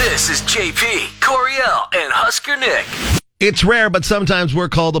is JP, Coriel, and Husker Nick. It's rare, but sometimes we're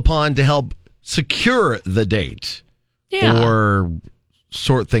called upon to help secure the date. Yeah. Or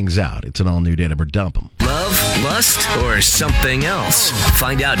sort things out. It's an all-new Date 'Em or Dump 'Em. Love, lust, or something else?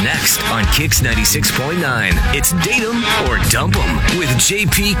 Find out next on Kix 96.9. It's Date 'Em or Dump 'Em with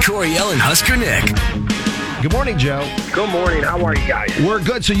JP, Coriel, and Husker Nick. Good morning, Joe. Good morning. How are you guys? We're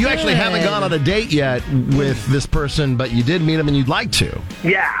good. So you actually haven't gone on a date yet with this person, but you did meet him and you'd like to.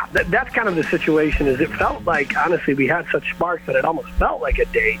 Yeah, that's kind of the situation. Is it felt like, honestly, we had such sparks that it almost felt like a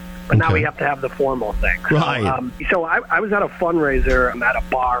date, but now we have to have the formal thing. Right. So I was at a fundraiser. I'm at a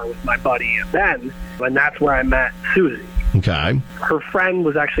bar with my buddy Ben, and that's where I met Susie. Okay. Her friend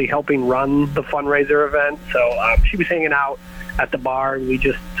was actually helping run the fundraiser event, so she was hanging out at the bar, and we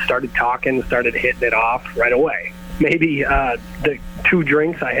just started talking, started hitting it off right away. Maybe the 2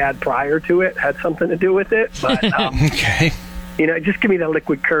 drinks I had prior to it had something to do with it, but okay. You know, just give me that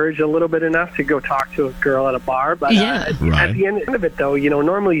liquid courage a little bit enough to go talk to a girl at a bar. But at the end of it, though, you know,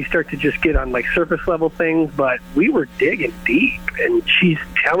 normally you start to just get on like surface level things, but we were digging deep, and she's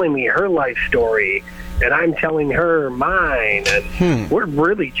telling me her life story, and I'm telling her mine, and we're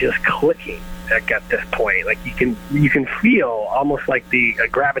really just clicking at this point. Like you can feel almost like the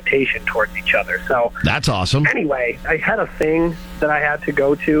gravitation towards each other. So that's awesome. Anyway, I had a thing that I had to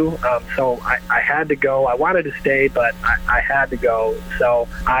go to, so I had to go. I wanted to stay, but I had to go. So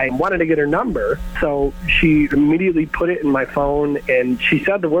I wanted to get her number. So she immediately put it in my phone, and she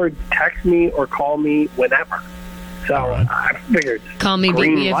said the word "text me" or "call me" whenever. So I figured, call me,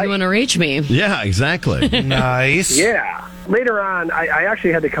 baby, if you want to reach me. Yeah, exactly. Nice. Yeah. Later on, I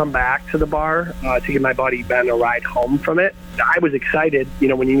actually had to come back to the bar to give my buddy Ben a ride home from it. I was excited, you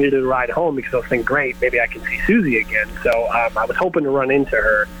know, when you needed a ride home, because I was thinking, great, maybe I can see Susie again. So I was hoping to run into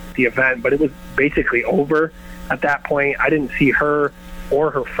her at the event, but it was basically over at that point. I didn't see her or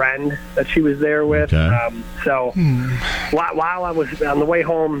her friend that she was there with. Okay. So while I was on the way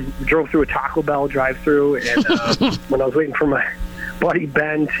home, drove through a Taco Bell drive-thru, and when I was waiting for my buddy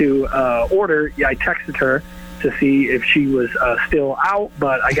Ben to order, I texted her to see if she was still out,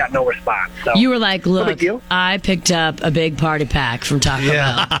 but I got no response. So you were like, no big look, deal. I picked up a big party pack from Taco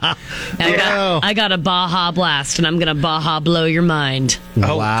Bell. I got a Baja Blast, and I'm going to Baja blow your mind.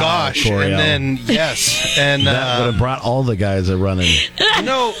 Oh, wow, gosh. Coriel. And then, yes. And that would have brought all the guys that running.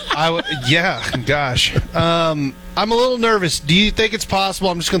 Gosh. I'm a little nervous. Do you think it's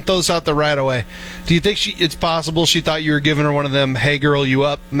possible? I'm just going to throw this out there right away. Do you think it's possible she thought you were giving her one of them, hey, girl, you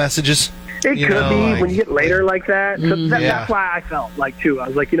up messages? It could be when you get later like that. So that's why I felt like, too. I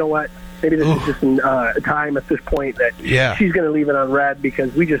was like, you know what? Maybe this is just a time at this point that she's going to leave it on red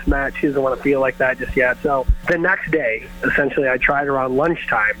because we just met. She doesn't want to feel like that just yet. So the next day, essentially, I tried around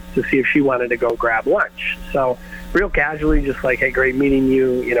lunchtime to see if she wanted to go grab lunch. So real casually, just like, hey, great meeting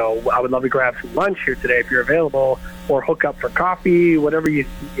you. You know, I would love to grab some lunch here today if you're available, or hook up for coffee, whatever you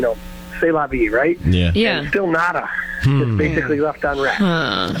know, say la vie, right? Yeah. And still nada. Just basically left on red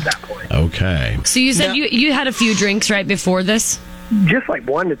at that point. Okay. So you said you had a few drinks right before this? Just like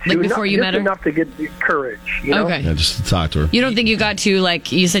 1 to 2. Like before you met her? Enough to get the courage, you know? Okay. Yeah, just to talk to her. You don't think you got too,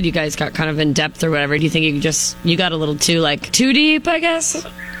 like, you said you guys got kind of in depth or whatever. Do you think you got a little too, like, too deep, I guess?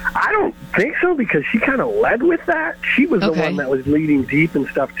 I don't think so, because she kind of led with that. She was the one that was leading deep and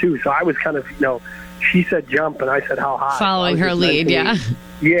stuff, too. So I was kind of, you know, she said jump, and I said how high. Following her lead,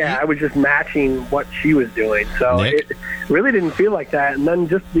 Yeah, I was just matching what she was doing. So it really didn't feel like that. And then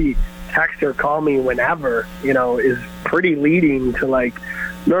just the text or call me whenever, you know, is pretty leading to, like,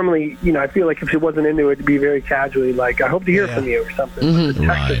 normally, you know, I feel like if she wasn't into it, to be very casually like, I hope to hear from you or something. But the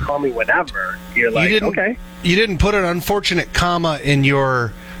text or call me whenever, you're like, okay. You didn't put an unfortunate comma in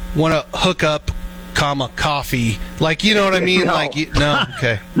your want to hook up, comma, coffee. Like, you know what I mean? No. Like, no,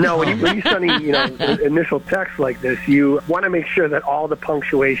 okay. No, when you're sending, you know, initial text like this, you want to make sure that all the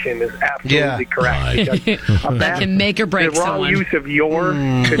punctuation is absolutely correct. Because that can make or break the wrong someone. Use of your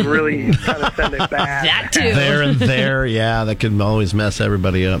could really kind of send it back. That too. There and there, that can always mess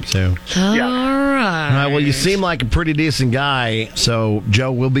everybody up, too. All right. All right, well, you seem like a pretty decent guy, so,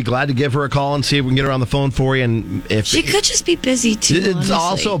 Joe, we'll be glad to give her a call and see if we can get her on the phone for you. And if she could just be busy, too, it's honestly.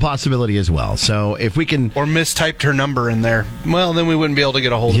 also a possibility as well. So if we can... Or mistyped her number in there. Well, then we wouldn't be able to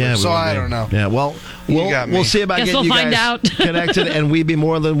get a hold of her. So I don't know. Yeah, well, we'll see about getting you guys connected, and we'd be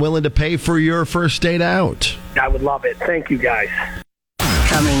more than willing to pay for your first date out. I would love it. Thank you, guys.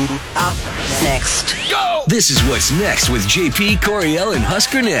 Coming up next. Go! This is what's next with JP, Coriel, and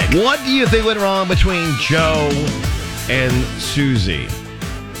Husker Nick. What do you think went wrong between Joe and Susie?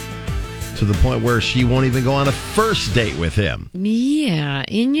 To the point where she won't even go on a first date with him. Yeah,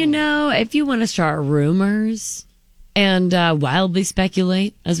 and you know, if you want to start rumors, and wildly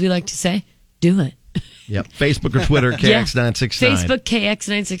speculate, as we like to say, do it. Yep. Facebook or Twitter, KX969. Facebook,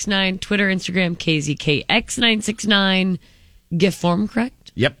 KX969. Twitter, Instagram, KZKX969. GIF form,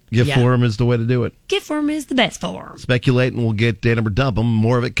 correct? Yep. GIF form is the way to do it. GIF form is the best form. Speculate, and we'll get Date 'em or Dump 'em.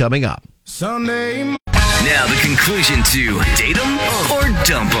 More of it coming up. Sunday. Now the conclusion to Date 'em or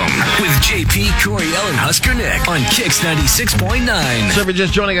Dump 'em with JP, Coriel, and Husker Nick on Kix 96.9. So if you're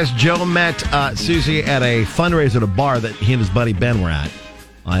just joining us, Joe met Susie at a fundraiser at a bar that he and his buddy Ben were at.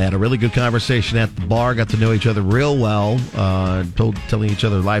 I had a really good conversation at the bar, got to know each other real well, telling each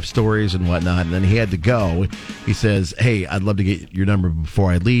other life stories and whatnot, and then he had to go. He says, hey, I'd love to get your number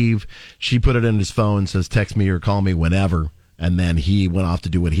before I leave. She put it in his phone, says, text me or call me whenever, and then he went off to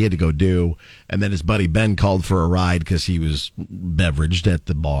do what he had to go do, and then his buddy Ben called for a ride because he was beveraged at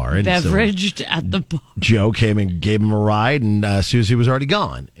the bar. And at the bar. Joe came and gave him a ride, and Susie was already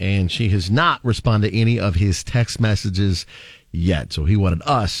gone, and she has not responded to any of his text messages yet. So he wanted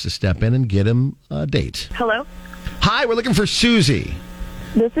us to step in and get him a date. Hello? Hi, we're looking for Susie.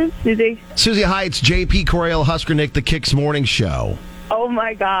 This is Susie. Susie, hi, it's JP, Coriel, Husker Nick, the Kix Morning Show. Oh,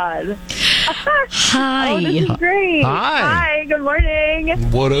 my God. Hi. Oh, this is great. Hi. Good morning.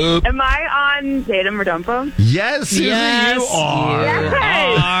 What up? Am I on Date 'em or Dump 'em? Yes, Susie, you are.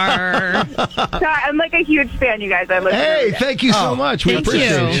 So I'm like a huge fan, you guys. I listen Hey, every day. thank you so much. We thank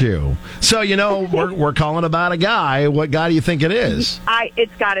appreciate you. So, we're calling about a guy. What guy do you think it is?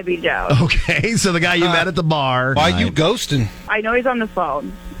 It's got to be Joe. Okay, so the guy you met at the bar. Why you ghosting? I know he's on the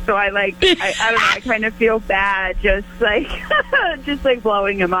phone. So I don't know, I kind of feel bad just like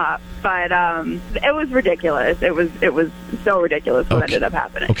blowing him up. But it was ridiculous. It was so ridiculous what ended up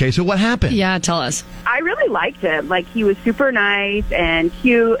happening. Okay, so what happened? Yeah, tell us. I really liked him. Like, he was super nice and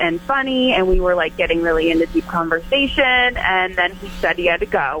cute and funny, and we were like getting really into deep conversation. And then he said he had to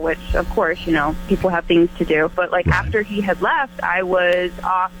go, which of course, people have things to do. But like after he had left, I was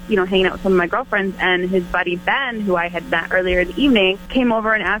off, hanging out with some of my girlfriends, and his buddy Ben, who I had met earlier in the evening, came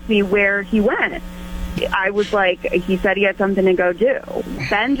over and asked me where he went. I was like, he said he had something to go do.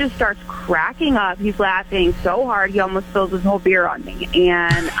 Ben just starts cracking up. He's laughing so hard he almost spills his whole beer on me.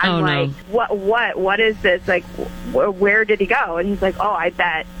 And I'm like, what is this? Like, where did he go? And he's like, oh, I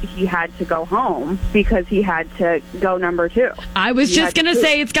bet he had to go home because he had to go number 2. I was just going to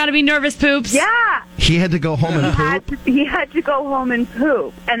say it's got to be nervous poops. Yeah. He had to go home and poop? He had to go home and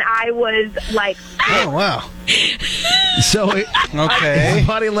poop. And I was like, oh, wow. So, okay. His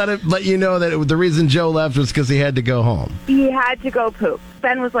buddy let you know that the reason Joe left was because he had to go home. He had to go poop.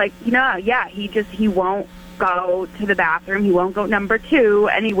 Ben was like, he won't go to the bathroom. He won't go number 2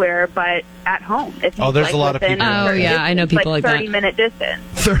 anywhere but at home. If he's there's a lot of people. Oh, yeah, I know people like that. 30-minute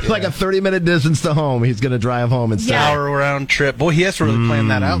distance. Like a 30-minute distance to home. He's going to drive home and stay. Hour round trip. Boy, he has to really plan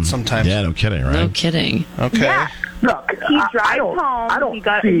that out sometimes. Yeah, no kidding, right? No kidding. Okay. Yeah. Look, He drives home. I don't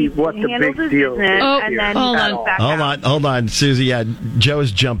he what the handles big his deal business, is. and then hold he on. goes back out. Hold on, Susie. Yeah,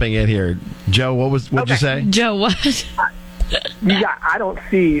 Joe's jumping in here. Joe, what'd you say? Joe, what? Yeah, I don't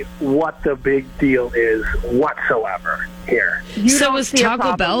see what the big deal is whatsoever here. So is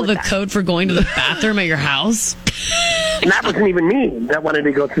Taco Bell the code for going to the bathroom at your house? And that wasn't even me that wanted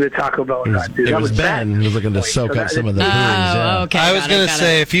to go to the Taco Bell. It was Ben who was looking to soak up some of the booze. Oh, okay. I was going to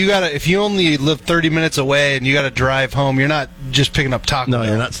say, if you only live 30 minutes away and you got to drive home, you're not just picking up Taco Bell. No,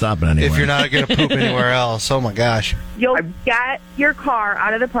 you're not stopping anywhere. If you're not going to poop anywhere else. Oh, my gosh. You'll get your car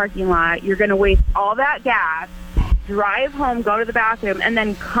out of the parking lot. You're going to waste all that gas, drive home, go to the bathroom, and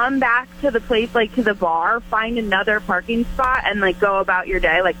then come back to the place, like to the bar, find another parking spot, and like go about your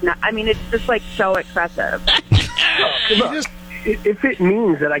day. Like, it's just like so excessive. Look, if it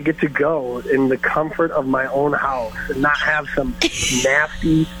means that I get to go in the comfort of my own house and not have some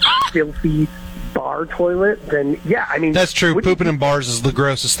nasty, filthy bar toilet, then yeah, that's true. Pooping in bars is the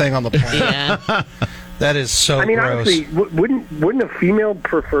grossest thing on the planet. Yeah. That is so gross. Honestly, wouldn't a female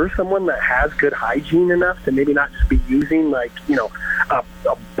prefer someone that has good hygiene enough to maybe not just be using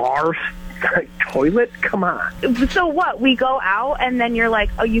a bar toilet? Come on. So what? We go out and then you're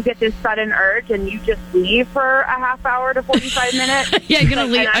like, oh, you get this sudden urge and you just leave for a half hour to 45 minutes? Yeah, you're gonna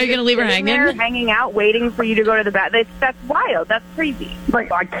leave. Are you gonna leave her hanging? There, hanging out, waiting for you to go to the bathroom. That's wild. That's crazy.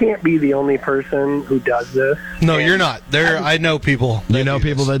 Like, I can't be the only person who does this. No, you're not. I know people. You know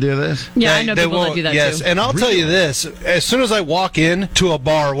people that do this? Yeah, I know people that do that yes, too. And I'll tell you this: as soon as I walk into a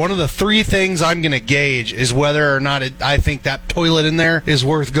bar, one of the 3 things I'm going to gauge is whether or not I think that toilet in there is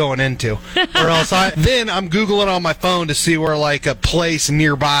worth going into. or else then I'm Googling on my phone to see where like a place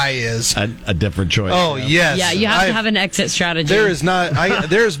nearby is. A different choice. Oh, yes. Yeah, you have to have an exit strategy.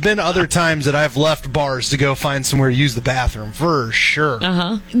 There's been other times that I've left bars to go find somewhere to use the bathroom, for sure.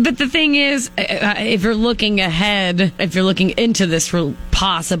 But the thing is, if you're looking ahead, if you're looking into this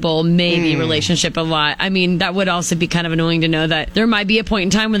possible maybe relationship a lot, I mean, that would also be kind of annoying to know that there might be a point in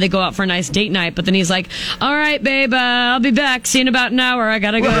time when they go out for a nice date night, but then he's like, all right, babe, I'll be back. See you in about an hour. I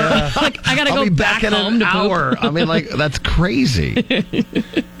gotta go. I gotta go back home to hour. poop. I mean, like, that's crazy.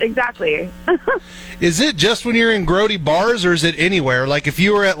 Exactly. Is it just when you're in grody bars, or is it anywhere? Like, if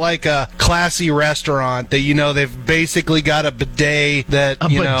you were at like a classy restaurant that they've basically got a bidet that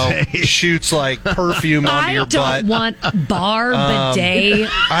shoots like perfume onto your butt. I don't want bar bidet.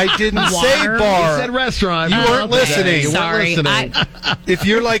 I didn't water. say bar. You said restaurant. You weren't listening. Sorry. If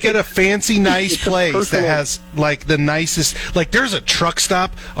you're like at a fancy, nice place that has like the nicest, like there's a truck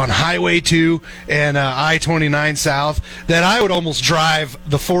stop on Highway 2 and I-29 South that I would almost drive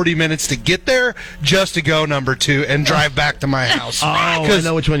the 40 minutes to get there just to go number 2 and drive back to my house. I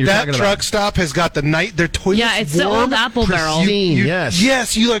know which one you're talking about. That truck stop has got their toilets. Yeah, it's warm, the old Apple Barrel.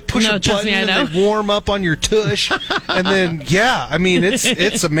 Yes, you like push a button me, and they warm up on your tush, and then I mean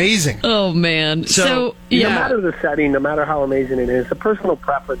it's amazing. Oh man! So no matter the setting, no matter how amazing it is, the personal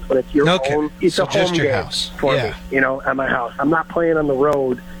preference when it's your own, it's a home game house. for me. At my house, I'm not playing on the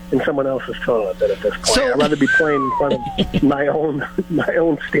road in someone else's toilet at this point. I'd rather be playing in front of my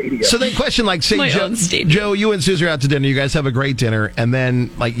own stadium. So then question, like, say, Joe, you and Susie are out to dinner, you guys have a great dinner, and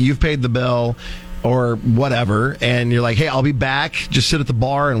then, like, you've paid the bill or whatever, and you're like, hey, I'll be back, just sit at the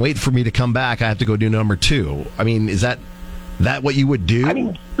bar and wait for me to come back. I have to go do number 2. I mean, is that what you would do? I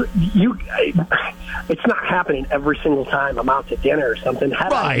mean, it's not happening every single time I'm out to dinner or something.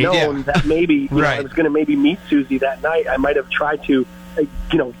 Had I known that maybe I was going to maybe meet Susie that night, I might have tried to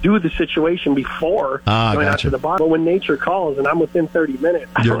do the situation before going out to the bar. But when nature calls and I'm within 30 minutes,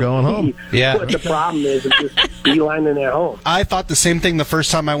 you're going home. Yeah. What the problem is just beelining at home. I thought the same thing the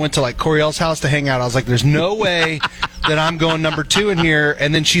first time I went to like Coriel's house to hang out. I was like, there's no way that I'm going number 2 in here.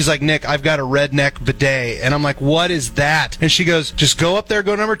 And then she's like, Nick, I've got a redneck bidet. And I'm like, what is that? And she goes, just go up there,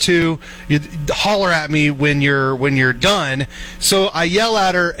 go number 2. You holler at me when you're done. So I yell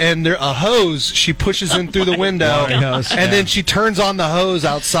at her, and there a hose she pushes in through the window, and then she turns on the hose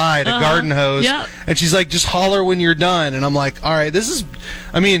outside, a garden hose, and she's like, just holler when you're done. And I'm like, all right,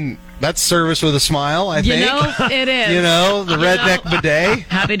 that's service with a smile, I think. It is. The redneck bidet.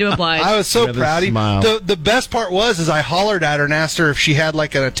 Happy to oblige. I was so proud. The best part was I hollered at her and asked her if she had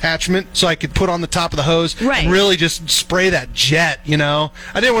like an attachment so I could put on the top of the hose and really just spray that jet, I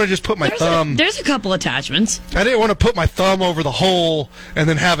didn't want to just put my thumb. There's a couple attachments. I didn't want to put my thumb over the hole and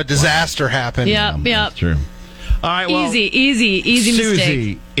then have a disaster happen. Yep. That's true. All right, well, easy Susie,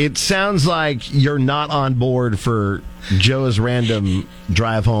 mistake. it sounds like you're not on board for Joe's random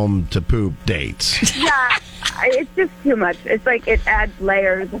drive home to poop dates. Yeah, it's just too much. It's like it adds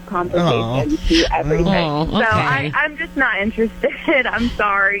layers of complication to everything. Okay. So I'm just not interested. I'm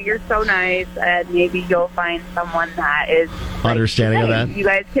sorry. You're so nice, and maybe you'll find someone that is understanding of that. You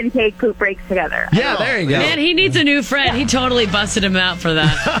guys can take poop breaks together. Yeah, there you go. Man, he needs a new friend. He totally busted him out for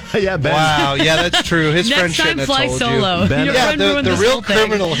that. Yeah, Ben. Wow, yeah, that's true. His friend Next time, shouldn't have fly told solo. you. Ben, Your friend ruined the this real whole thing.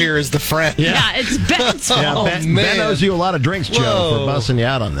 criminal here is the friend. Yeah, it's Ben's fault. Ben owes you a lot of drinks, Joe, for busting you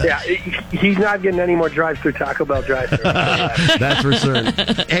out on that. Yeah, he's not getting any more drive-through Taco Bell drive-through. That's for certain.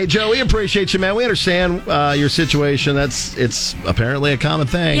 Hey, Joe, we appreciate you, man. We understand your situation. It's apparently a common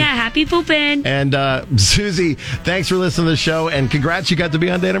thing. Yeah, happy pooping. And Susie, thanks for listening to the show, and congrats, you got to be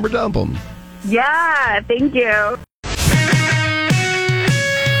on Day Number Dump 'Em. Yeah, thank you.